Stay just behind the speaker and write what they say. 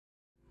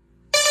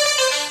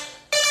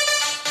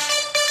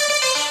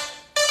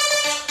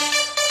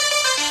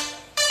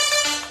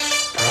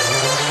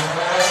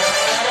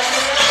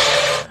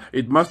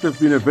It must have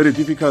been a very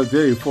difficult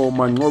day for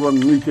Mangoba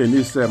Mngwiti and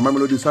his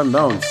Mamelodi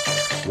Sundowns.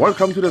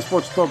 Welcome to the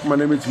Sports Talk. My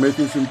name is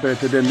Mamelodi Sundowns.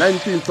 The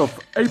 19th of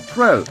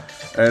April,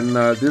 and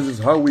this is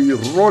how we're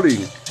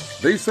rolling.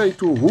 They say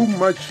to whom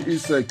much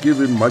is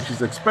given, much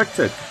is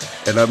expected.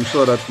 And I'm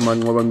sure that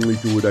Mangoba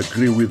Mngwiti would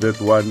agree with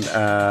that one.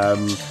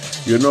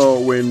 You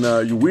know, when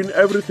you win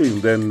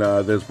everything, then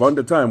there's bound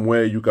a time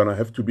where you're going to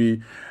have to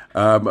be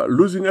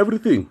losing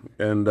everything.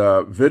 And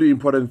very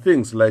important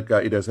things, like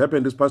it has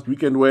happened this past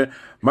weekend where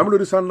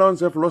Mamelodi Sundowns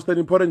have lost an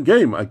important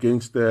game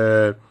against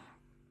Chakuma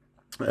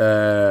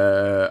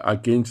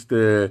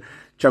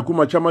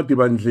Chama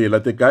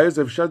Dibandlela. The guys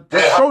have just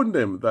shown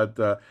them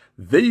that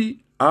they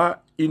are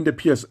in the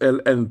PSL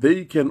and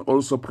they can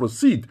also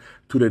proceed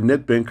to the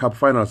Nedbank Cup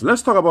finals.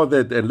 Let's talk about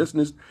that and let's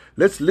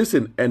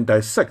listen and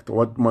dissect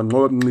what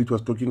Mamelodi Sundowns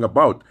was talking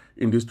about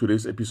in this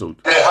today's episode.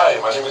 Hey,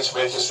 hi, my name is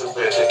Mamelodi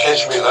Sundowns.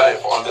 Catch me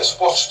live on the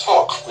Sports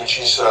Talk, which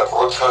is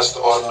broadcast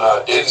on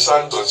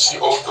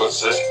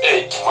dailysun.co.za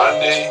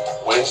Monday,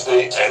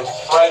 Wednesday, and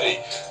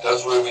Friday.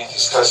 That's where we're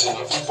discussing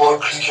football,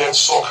 cricket,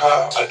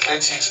 soccer,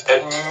 athletics,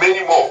 and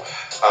many more.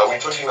 We're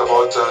talking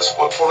about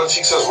sport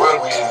politics as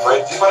well. We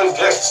invite different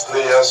guests,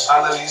 players,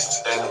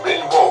 analysts, and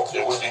many more.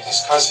 They will be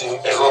discussing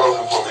a lot of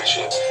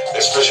information,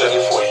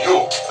 especially for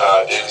you,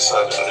 Daily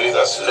Sun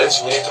readers. Let's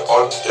meet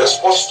on the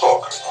Sports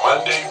Talk,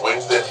 Monday,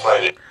 Wednesday, and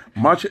Friday.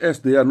 Much as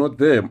they are not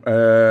there,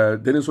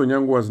 Dennis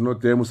Onyango was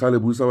not there, Musale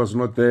Busa was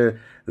not there,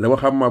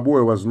 Lewaham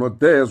Mabue was not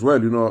there as well,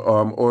 you know,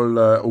 all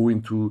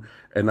owing to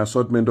an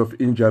assortment of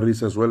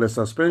injuries as well as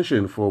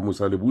suspension for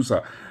Musale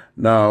Busa.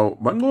 Now,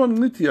 Mangoba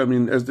Mngwiti, I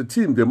mean, as the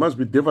team, they must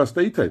be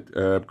devastated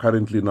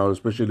currently now,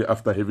 especially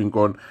after having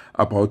gone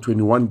about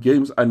 21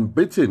 games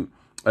unbeaten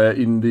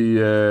in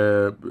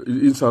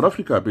South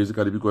Africa,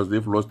 basically, because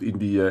they've lost in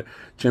the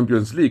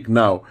Champions League.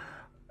 Now,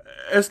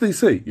 as they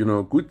say, you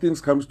know, good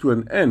things comes to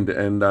an end,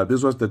 and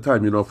this was the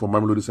time, you know, for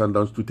Mamelodi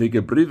Sundowns to take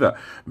a breather.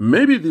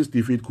 Maybe this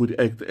defeat could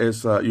act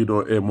as, you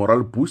know, a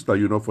morale booster,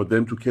 you know, for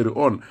them to carry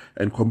on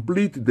and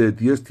complete the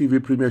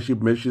DStv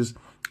Premiership matches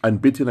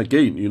unbeaten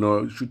again, you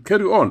know, should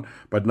carry on.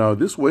 But now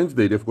this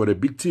Wednesday, they've got a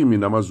big team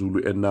in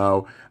Amazulu, and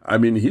now, I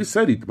mean, he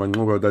said it,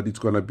 Mangoba, that it's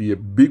going to be a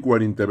big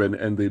one in Durban,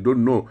 and they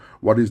don't know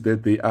what is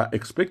that they are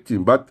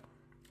expecting. But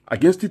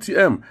against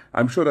TTM,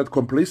 I'm sure that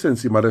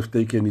complacency might have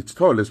taken its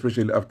toll,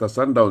 especially after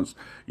Sundowns,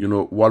 you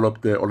know,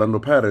 walloped the Orlando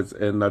Pirates,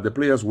 and the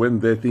players went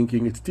there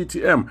thinking it's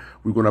TTM.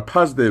 We're going to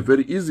pass there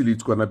very easily.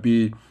 It's going to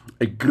be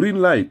a green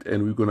light,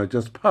 and we're going to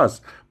just pass.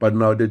 But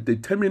now the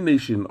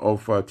determination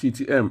of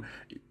TTM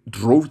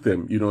drove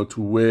them, you know,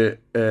 to where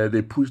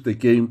they pushed the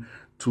game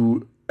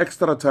to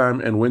extra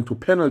time and went to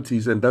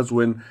penalties, and that's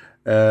when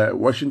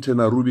Washington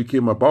Arubi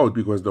came about,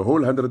 because the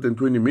whole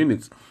 120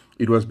 minutes,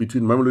 it was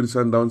between Mamelodi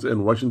Sundowns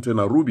and Washington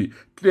Arubi.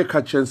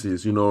 Clear-cut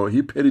chances, you know,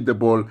 he parried the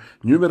ball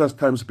numerous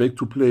times back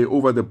to play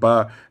over the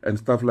bar and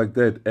stuff like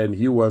that, and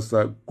he was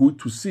good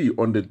to see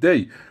on the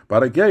day.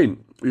 But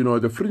again, you know,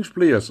 the fringe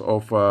players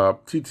of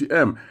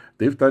TTM,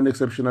 they've done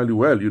exceptionally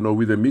well, you know,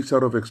 with a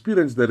mixture of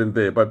experience there and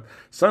there. But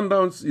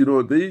Sundowns, you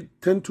know, they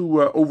tend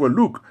to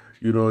overlook,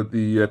 you know,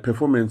 the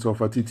performance of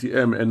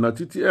TTM. And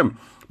TTM,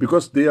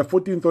 because they are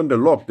 14th on the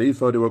log, they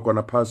thought they were going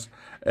to pass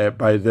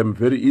by them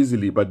very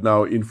easily. But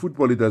now in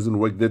football, it doesn't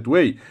work that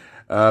way.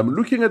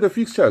 Looking at the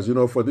fixtures, you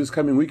know, for this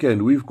coming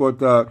weekend, we've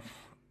got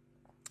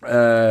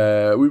another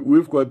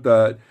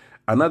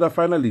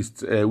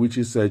finalist, which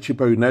is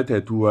Chippa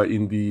United, who are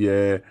in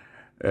the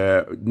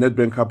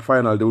Nedbank Cup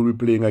final. They will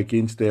be playing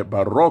against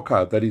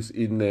Baroka, that is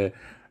in at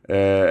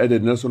the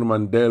Nelson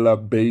Mandela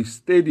Bay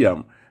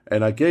Stadium.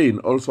 And again,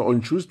 also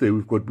on Tuesday,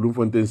 we've got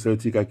Bloemfontein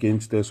Celtic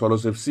against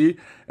Swallows FC.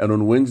 And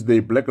on Wednesday,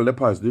 Black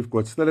Leopards, they've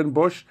got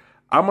Stellenbosch.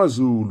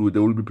 Amazulu, they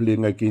will be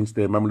playing against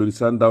the Mamelodi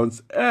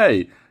Sundowns.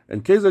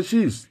 And Kaizer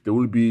Chiefs, they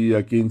will be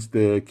against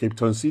Cape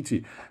Town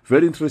City.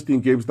 Very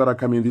interesting games that are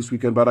coming this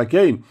weekend. But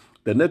again,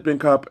 the Nedbank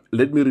Cup,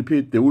 let me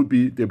repeat, there will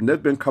be the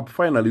Nedbank Cup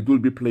final. It will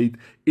be played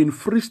in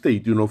Free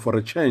State, you know, for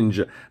a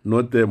change.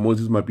 Not the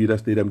Moses Mabhida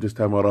Stadium this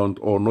time around,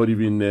 or not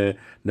even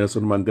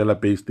Nelson Mandela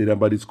Bay Stadium,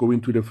 but it's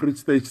going to the Free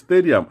State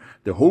Stadium,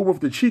 the home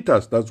of the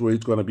Cheetahs. That's where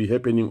it's going to be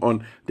happening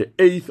on the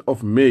 8th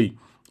of May.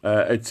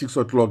 At 6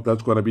 o'clock,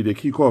 that's going to be the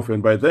kickoff.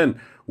 And by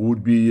then,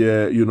 would be,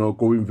 you know,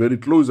 going very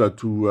closer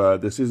to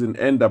the season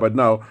ender. But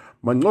now,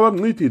 Mangoba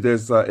Mngwiti,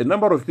 there's a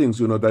number of things,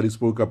 you know, that he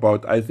spoke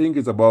about. I think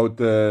it's about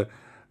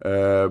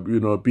you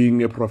know,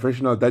 being a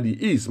professional that he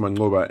is,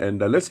 Mangoba. And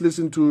let's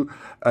listen to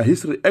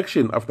his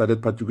reaction after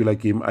that particular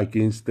game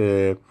against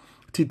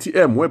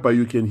TTM, whereby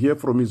you can hear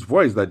from his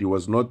voice that he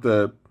was not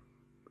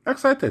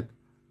excited.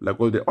 Like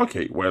all the,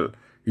 okay, well,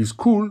 he's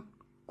cool,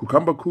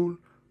 cucumber cool,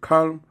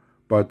 calm,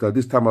 but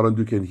this time around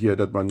you can hear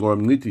that Mangoba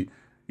Mngwiti,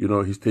 you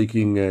know, he's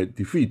taking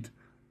defeat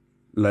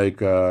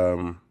like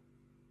a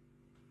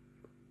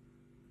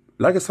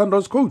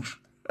Sundowns coach.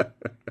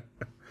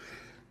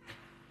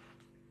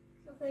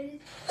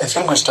 I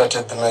think we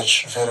started the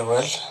match very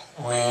well.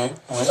 We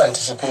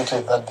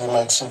anticipated that they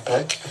might sit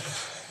back.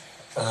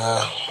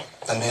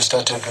 And they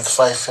started with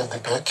 5 at the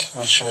back,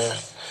 which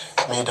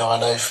made our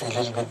life a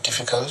little bit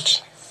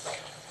difficult.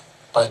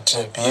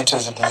 But be it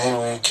as it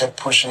may, we kept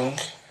pushing.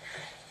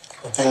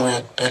 I think we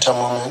had better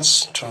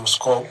moments to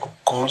score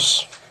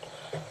goals,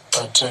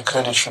 but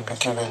credit should be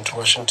given to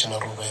Washington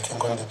Aruba. I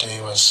think on the day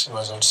he was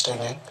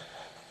outstanding.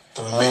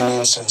 There were many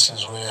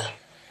instances where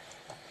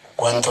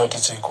one thought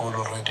it's a goal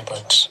already,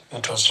 but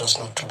it was just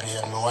not to be,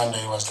 and no wonder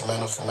he was the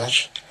man of the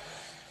match.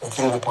 I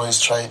think the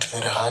boys tried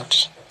very hard.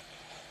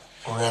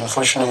 We were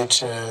unfortunate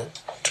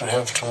to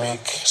have to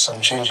make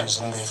some changes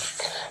in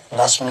the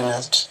last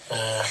minute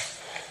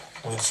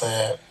with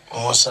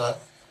Musa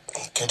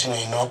getting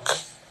a knock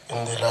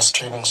in the last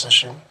training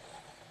session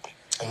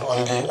and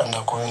only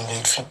undergoing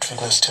late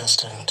fitness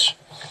test, and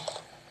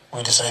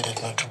we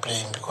decided not to play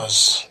him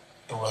because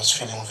he was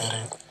feeling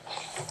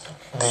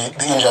the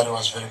injury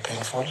was very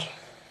painful,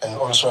 and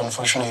also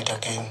unfortunate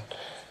again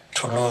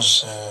to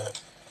lose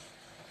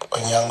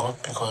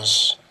Onyango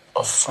because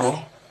of flu,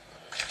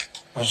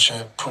 which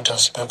put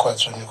us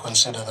backwards when you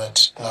consider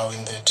that now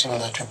in the team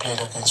that we played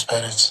against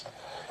Pirates,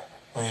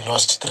 we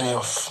lost 3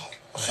 of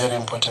very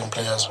important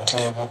players, with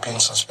Lebu being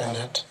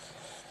suspended,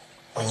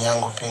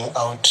 Onyango being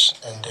out,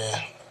 and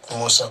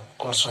Musa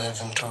also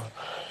having to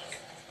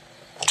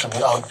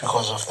be out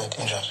because of that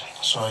injury.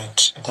 So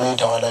it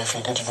made our life a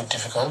little bit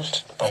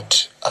difficult,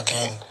 but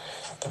again,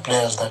 the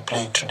players that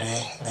played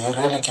today, they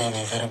really gave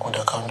a very good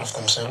account of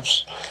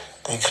themselves.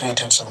 They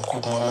created some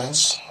good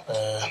moments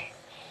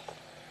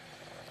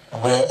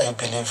where I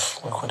believe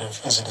we could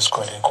have easily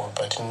scored a goal.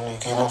 But in a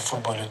game of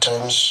football, at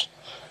times,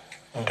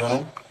 you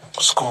don't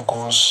score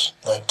goals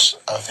that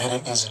are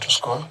very easy to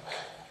score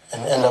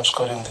and end up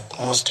scoring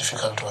the most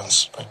difficult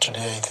ones. But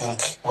today, I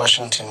think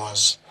Washington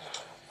was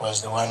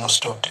the one who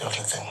stopped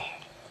everything.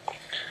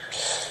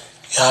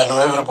 Yeah, no,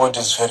 everybody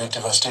is very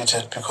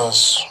devastated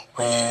because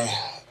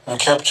we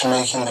kept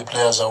making the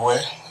players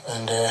aware,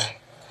 and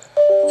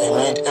I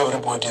made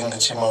everybody in the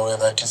team aware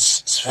that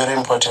it's very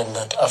important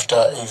that after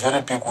a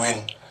very big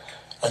win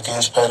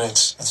against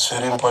Pirates, it's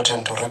very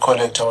important to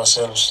recollect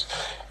ourselves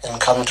and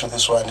come to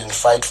this one and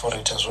fight for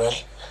it as well.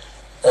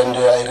 And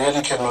I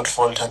really cannot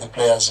falter the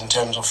players in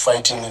terms of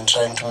fighting and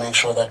trying to make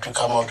sure that we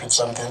come out with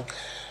something.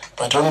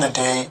 But on the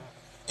day,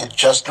 it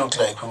just looked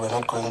like we were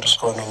not going to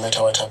score no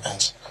matter what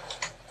happens.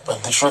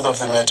 But the truth of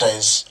the matter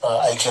is,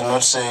 I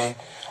cannot say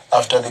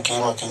after the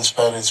game against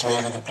Pirates,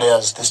 maybe the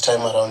players this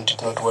time around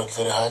did not work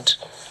very hard.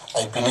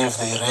 I believe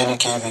they really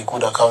gave a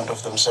good account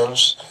of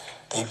themselves.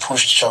 They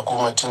pushed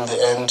Chakuma till the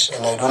end,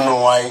 and I don't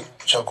know why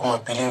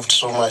Chakuma believed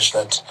so much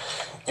that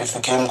if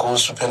the game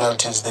goes to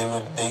penalties,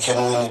 they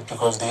can win it,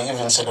 because they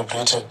even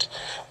celebrated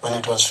when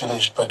it was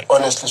finished. But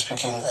honestly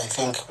speaking, I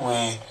think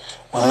we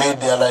made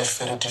their life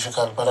very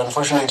difficult. But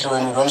unfortunately,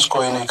 when you don't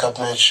score in a cup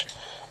match,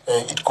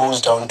 it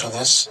goes down to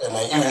this. And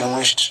I even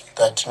wished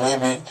that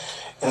maybe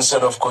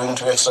instead of going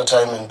to extra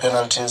time and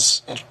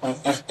penalties,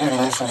 even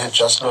if we had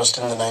just lost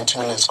in the 90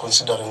 minutes,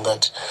 considering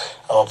that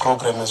our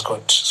program has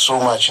got so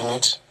much in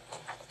it,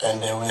 and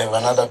we have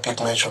another big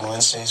match on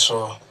Wednesday,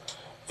 so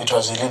it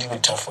was a little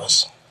bit tough for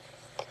us.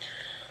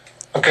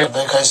 Okay. But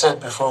like I said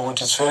before,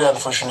 it's very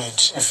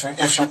unfortunate. If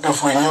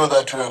we knew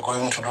that we were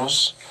going to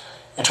lose,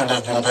 it would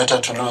have been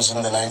better to lose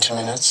in the 90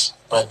 minutes.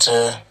 But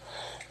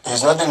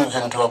there's nothing we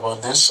can do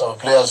about this. Our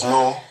players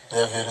know they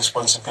have a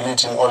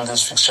responsibility in all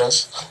these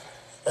fixtures.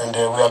 And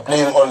we are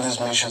playing all these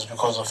matches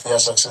because of their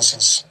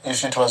successes.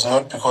 If it was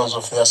not because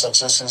of their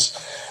successes,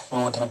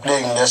 we would be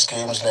playing less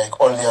games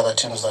like all the other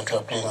teams that we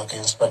are playing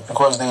against. But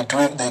because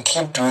they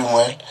keep doing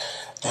well,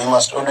 they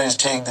must always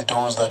take the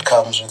dose that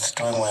comes with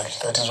doing well.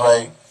 That is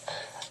why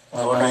we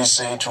always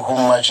say, to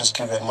whom much is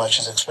given, much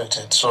is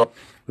expected. So,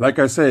 like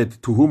I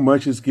said, to whom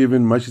much is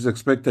given, much is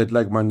expected,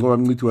 like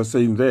Mangoamniti was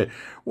saying there.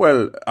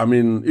 Well, I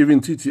mean,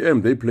 even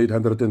TTM, they played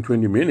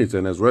 120 minutes,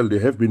 and as well, they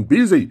have been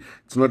busy.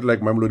 It's not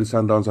like Mamelodi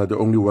Sundowns are the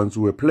only ones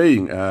who were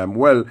playing.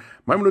 Well,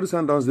 Mamelodi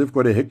Sundowns, they've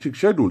got a hectic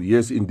schedule,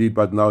 yes, indeed,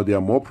 but now they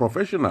are more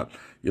professional,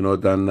 than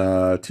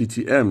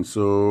TTM.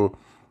 So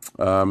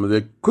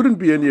there couldn't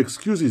be any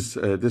excuses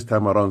this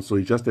time around. So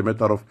it's just a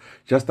matter of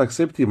just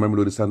accepting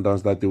Mamelodi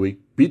Sundowns that they were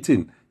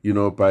beaten,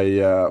 by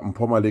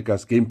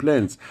Mpumaleka's game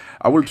plans.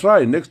 I will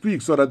try next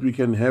week so that we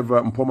can have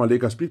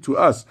Mpumaleka speak to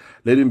us.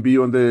 Let him be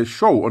on the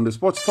show, on the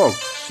Sports Talk,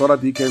 so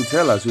that he can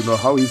tell us,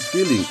 how he's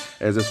feeling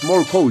as a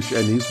small coach,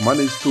 and he's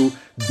managed to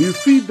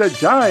defeat the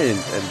giant,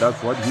 and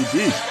that's what he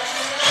did.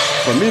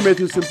 For me,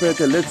 Matthew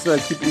Simpete, let's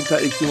keep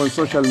interacting on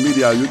social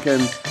media. You can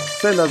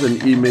send us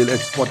an email at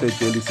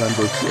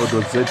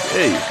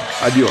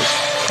sport@dailysun.co.za.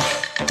 Adios.